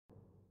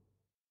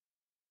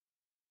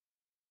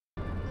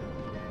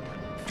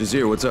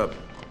Jazir, what's up?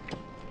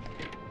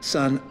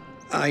 Son,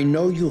 I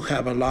know you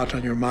have a lot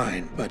on your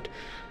mind, but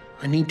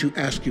I need to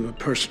ask you a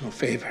personal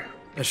favor.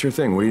 Yeah, sure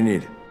thing. What do you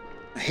need?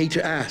 I hate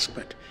to ask,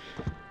 but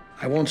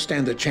I won't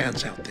stand a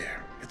chance out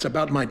there. It's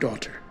about my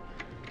daughter.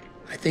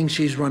 I think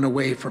she's run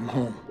away from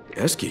home.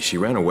 Eski, she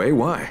ran away?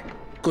 Why?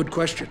 Good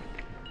question.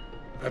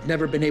 I've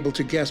never been able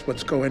to guess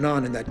what's going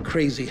on in that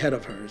crazy head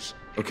of hers.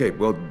 Okay,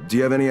 well, do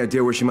you have any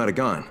idea where she might have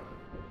gone?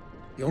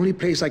 The only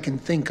place I can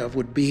think of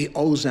would be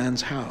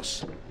Ozan's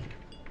house.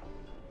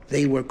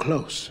 They were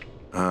close.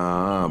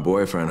 Ah,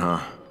 boyfriend, huh?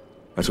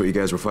 That's what you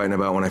guys were fighting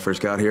about when I first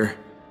got here?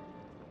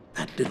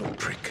 That little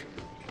prick.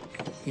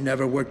 He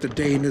never worked a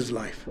day in his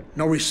life.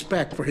 No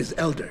respect for his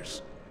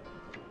elders.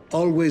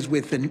 Always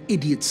with an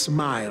idiot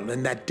smile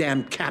and that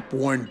damn cap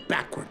worn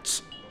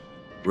backwards.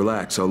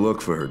 Relax, I'll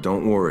look for her,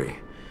 don't worry.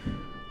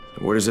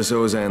 Where does this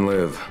Ozan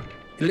live?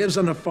 He lives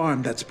on a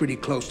farm that's pretty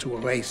close to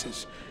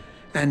Oasis.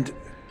 And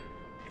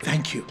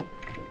thank you.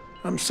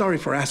 I'm sorry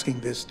for asking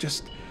this,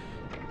 just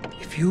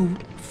if you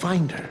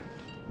find her,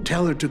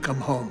 tell her to come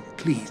home,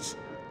 please.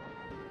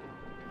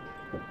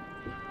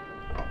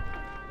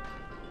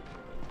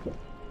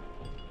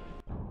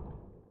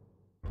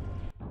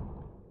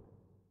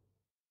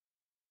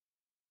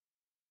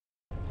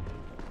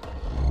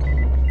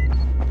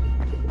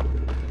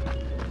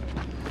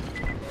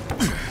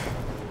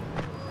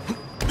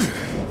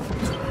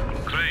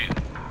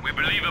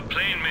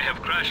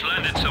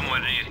 Landed somewhere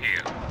near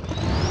here.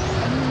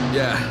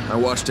 Yeah, I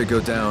watched it go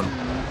down.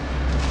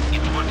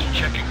 It's worth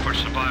checking for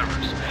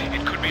survivors.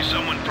 It could be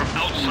someone from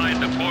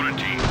outside the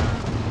quarantine.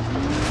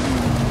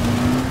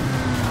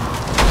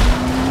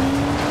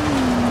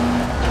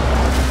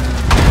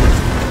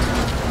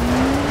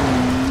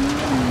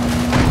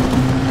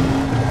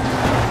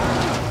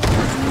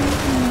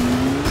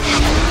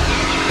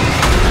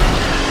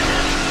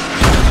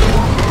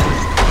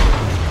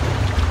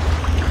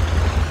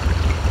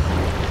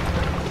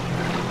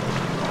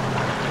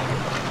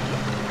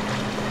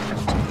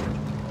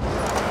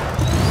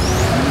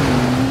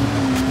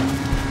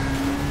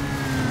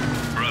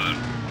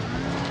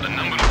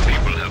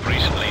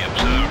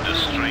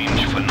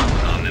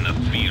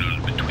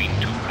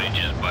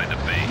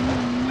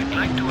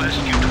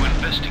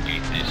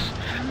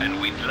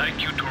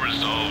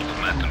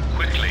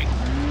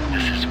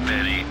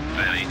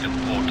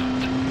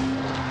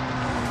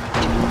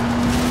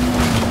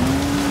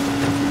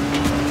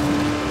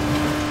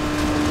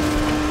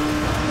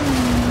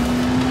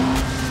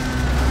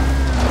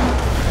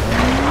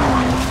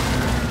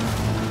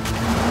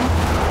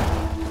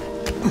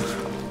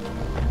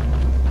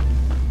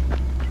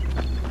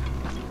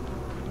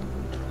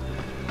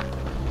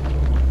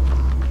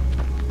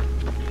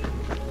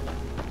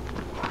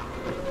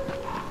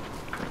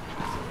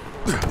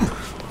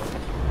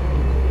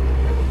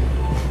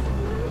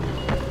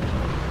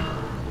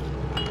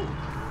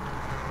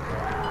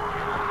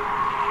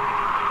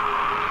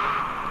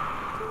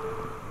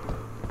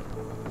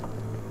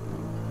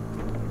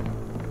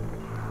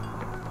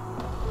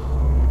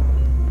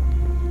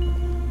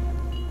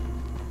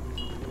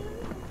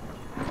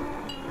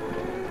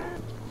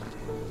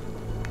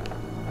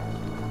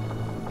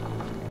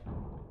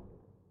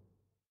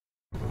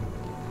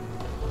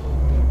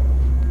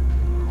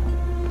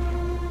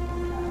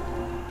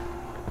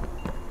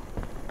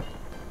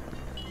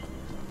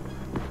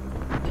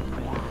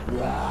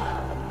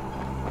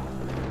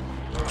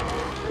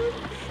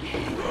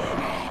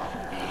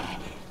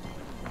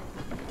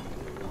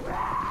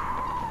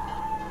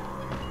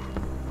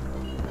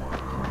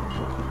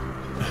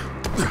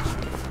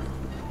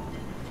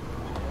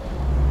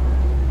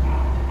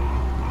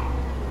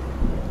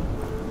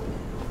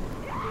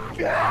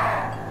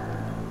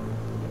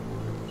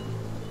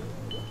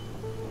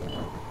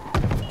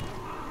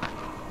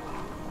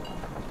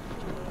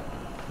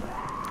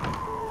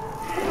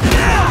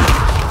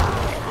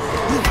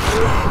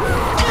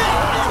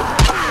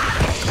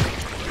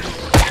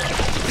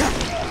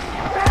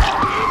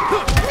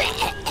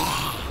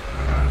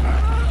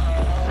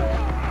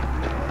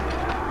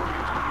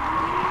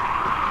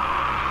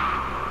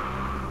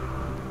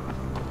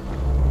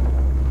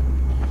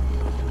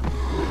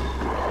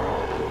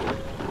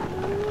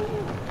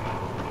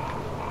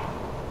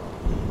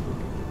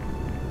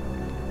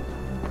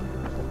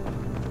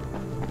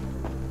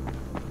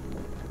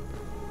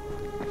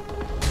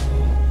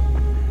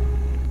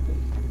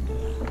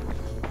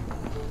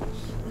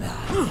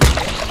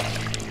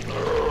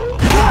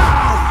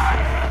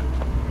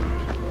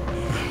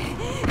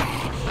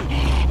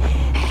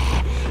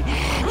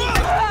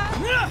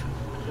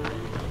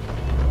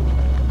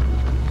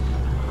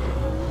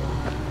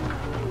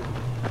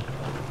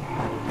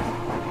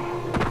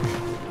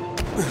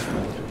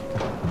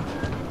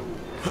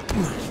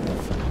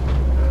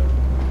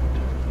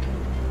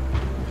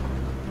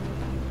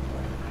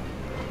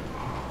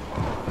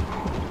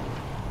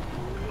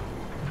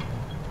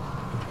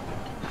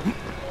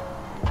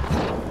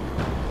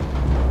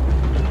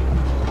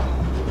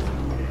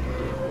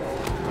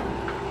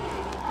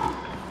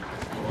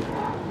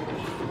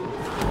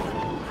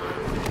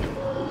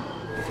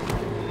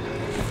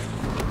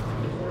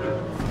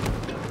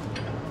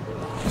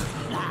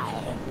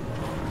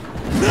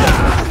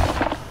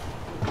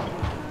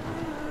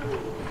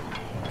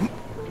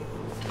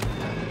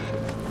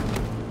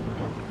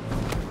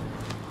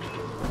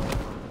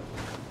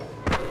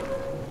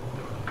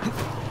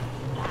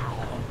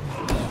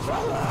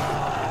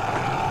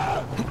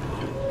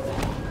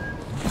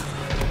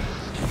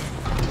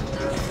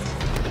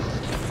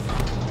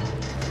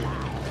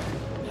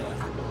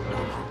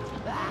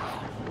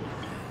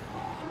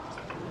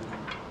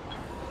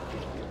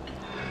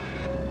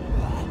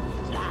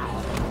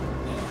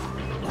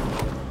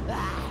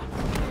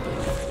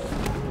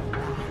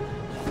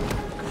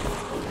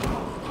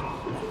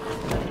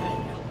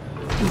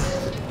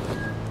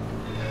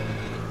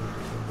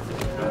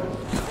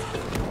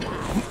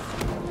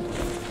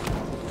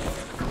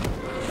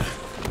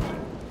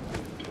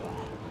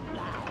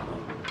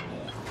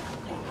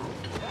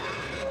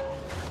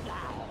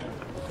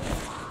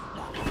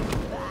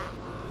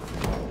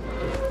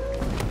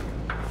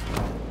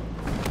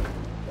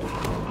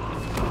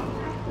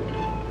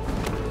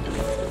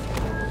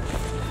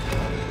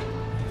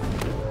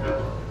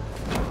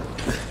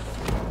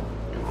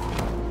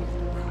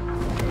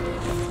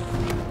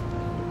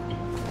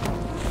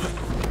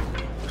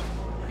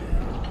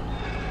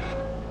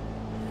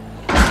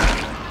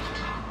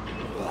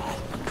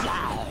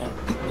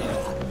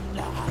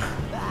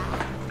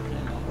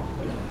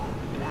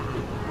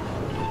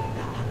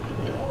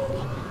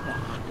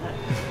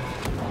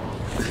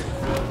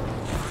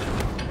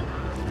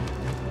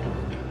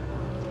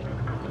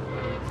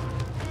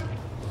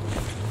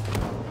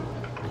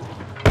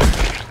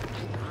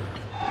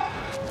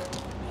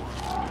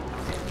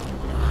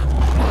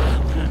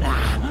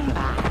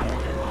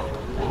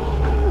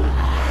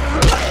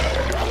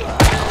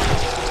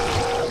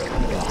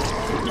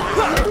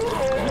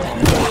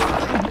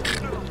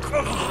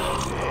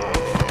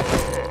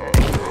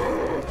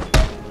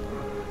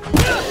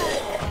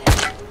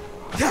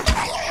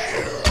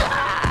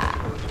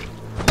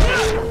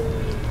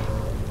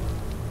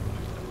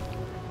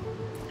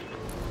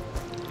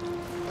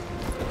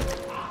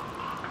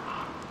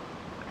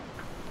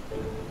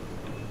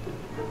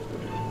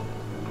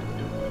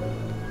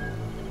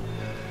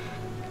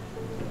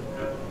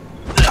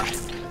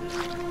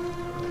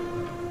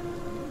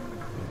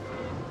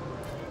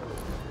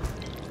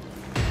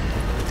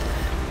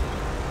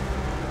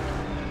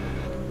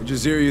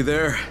 Jazir, you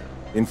there?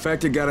 The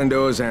infected got into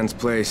Ozan's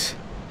place.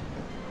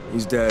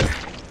 He's dead.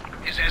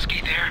 Is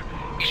Eski there?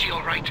 Is she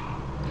all right?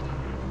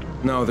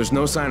 No, there's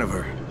no sign of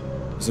her.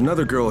 There's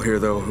another girl here,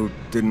 though, who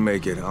didn't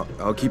make it.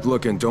 I'll keep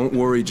looking. Don't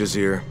worry,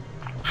 Jazir.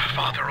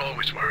 Father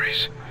always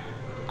worries.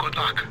 Good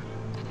luck.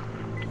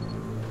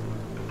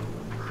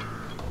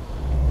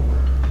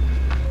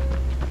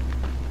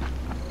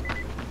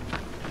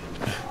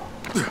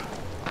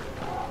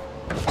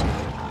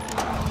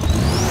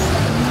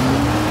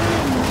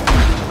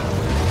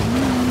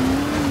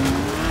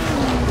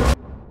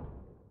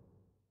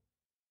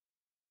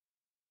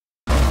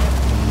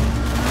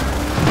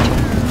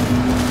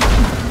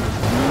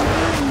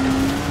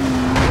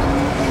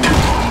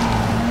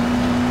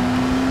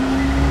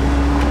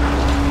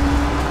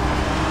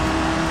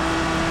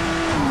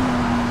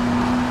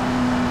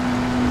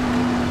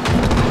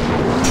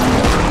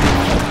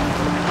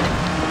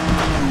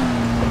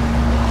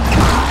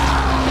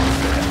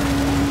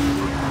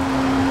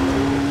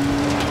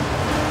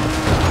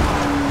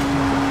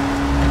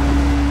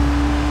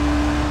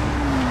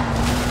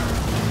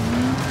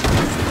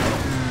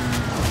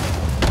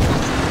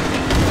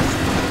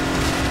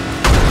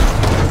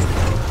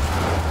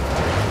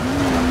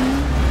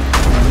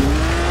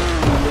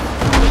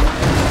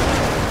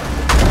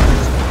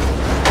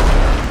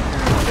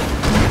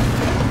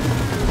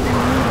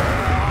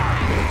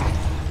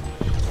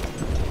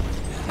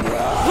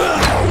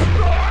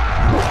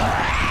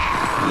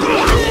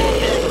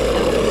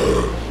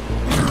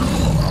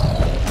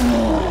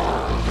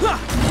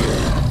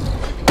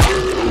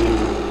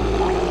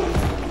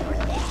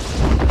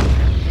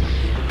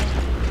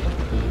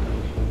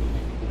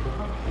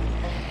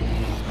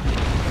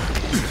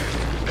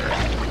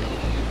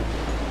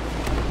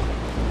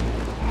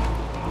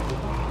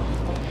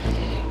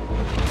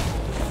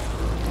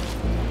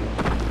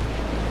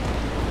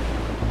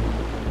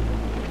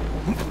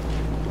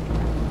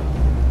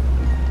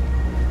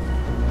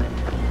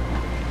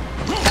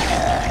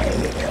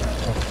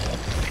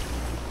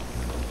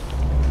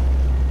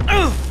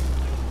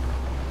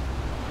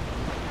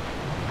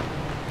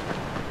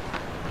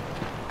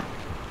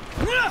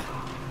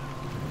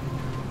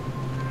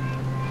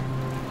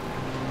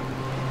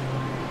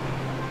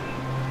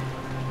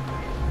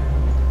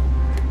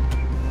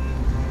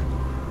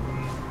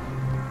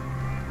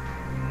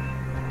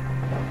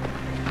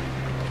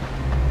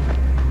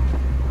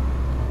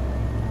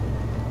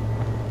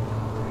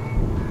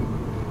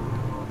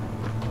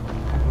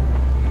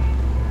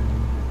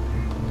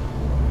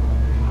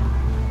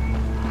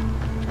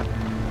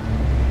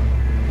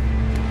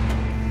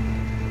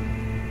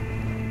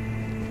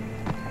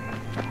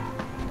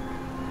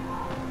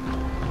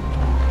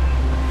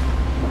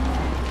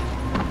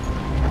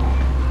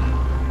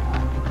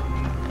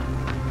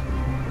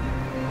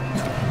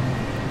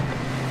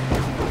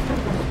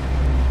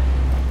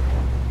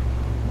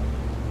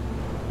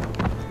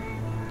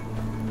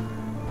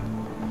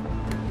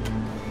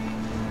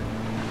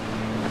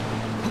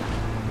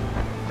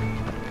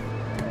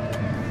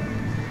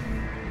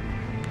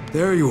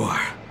 There you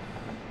are.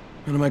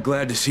 And am I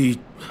glad to see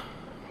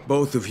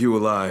both of you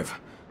alive.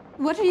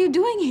 What are you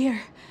doing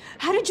here?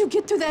 How did you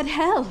get through that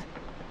hell?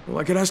 Well,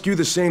 I could ask you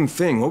the same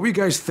thing. What were you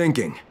guys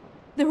thinking?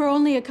 There were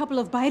only a couple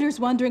of biters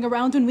wandering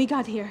around when we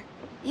got here.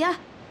 Yeah,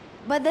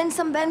 but then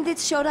some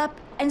bandits showed up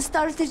and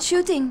started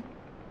shooting.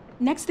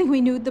 Next thing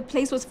we knew, the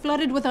place was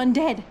flooded with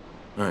undead.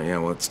 Alright, yeah,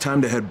 well, it's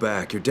time to head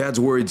back. Your dad's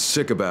worried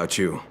sick about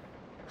you.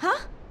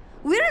 Huh?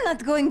 We're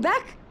not going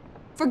back.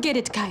 Forget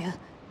it, Kyle.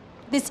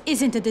 This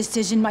isn't a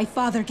decision my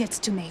father gets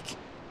to make.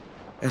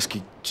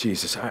 Eski,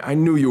 Jesus, I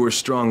knew you were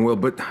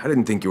strong-willed, but I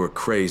didn't think you were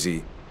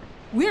crazy.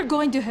 We're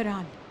going to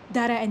Haran,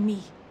 Dara and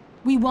me.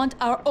 We want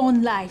our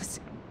own lives.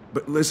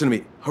 But listen to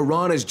me,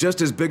 Haran is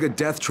just as big a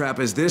death trap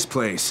as this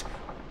place.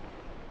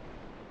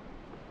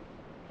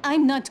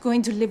 I'm not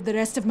going to live the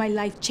rest of my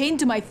life chained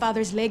to my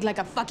father's leg like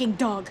a fucking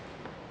dog.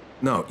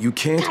 No, you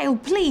can't— Kyle,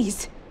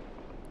 please!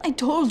 I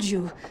told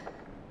you.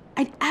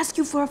 I'd ask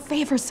you for a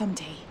favor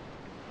someday.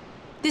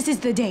 This is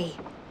the day.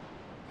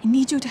 I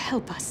need you to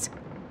help us.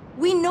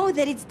 We know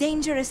that it's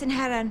dangerous in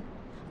Haran,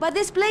 but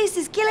this place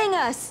is killing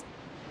us.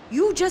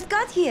 You just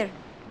got here.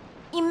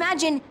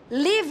 Imagine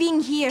living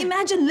here.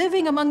 Imagine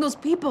living among those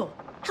people.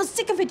 How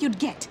sick of it you'd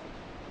get.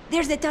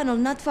 There's a tunnel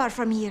not far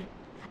from here.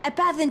 A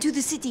path into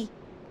the city.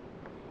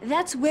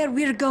 That's where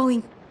we're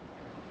going.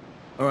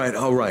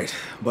 all right.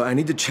 But I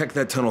need to check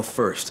that tunnel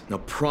first. Now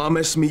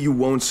promise me you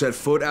won't set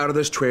foot out of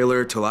this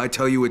trailer till I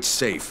tell you it's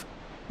safe.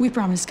 We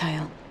promise,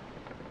 Kyle.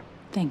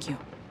 Thank you.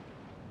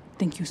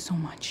 Thank you so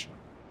much.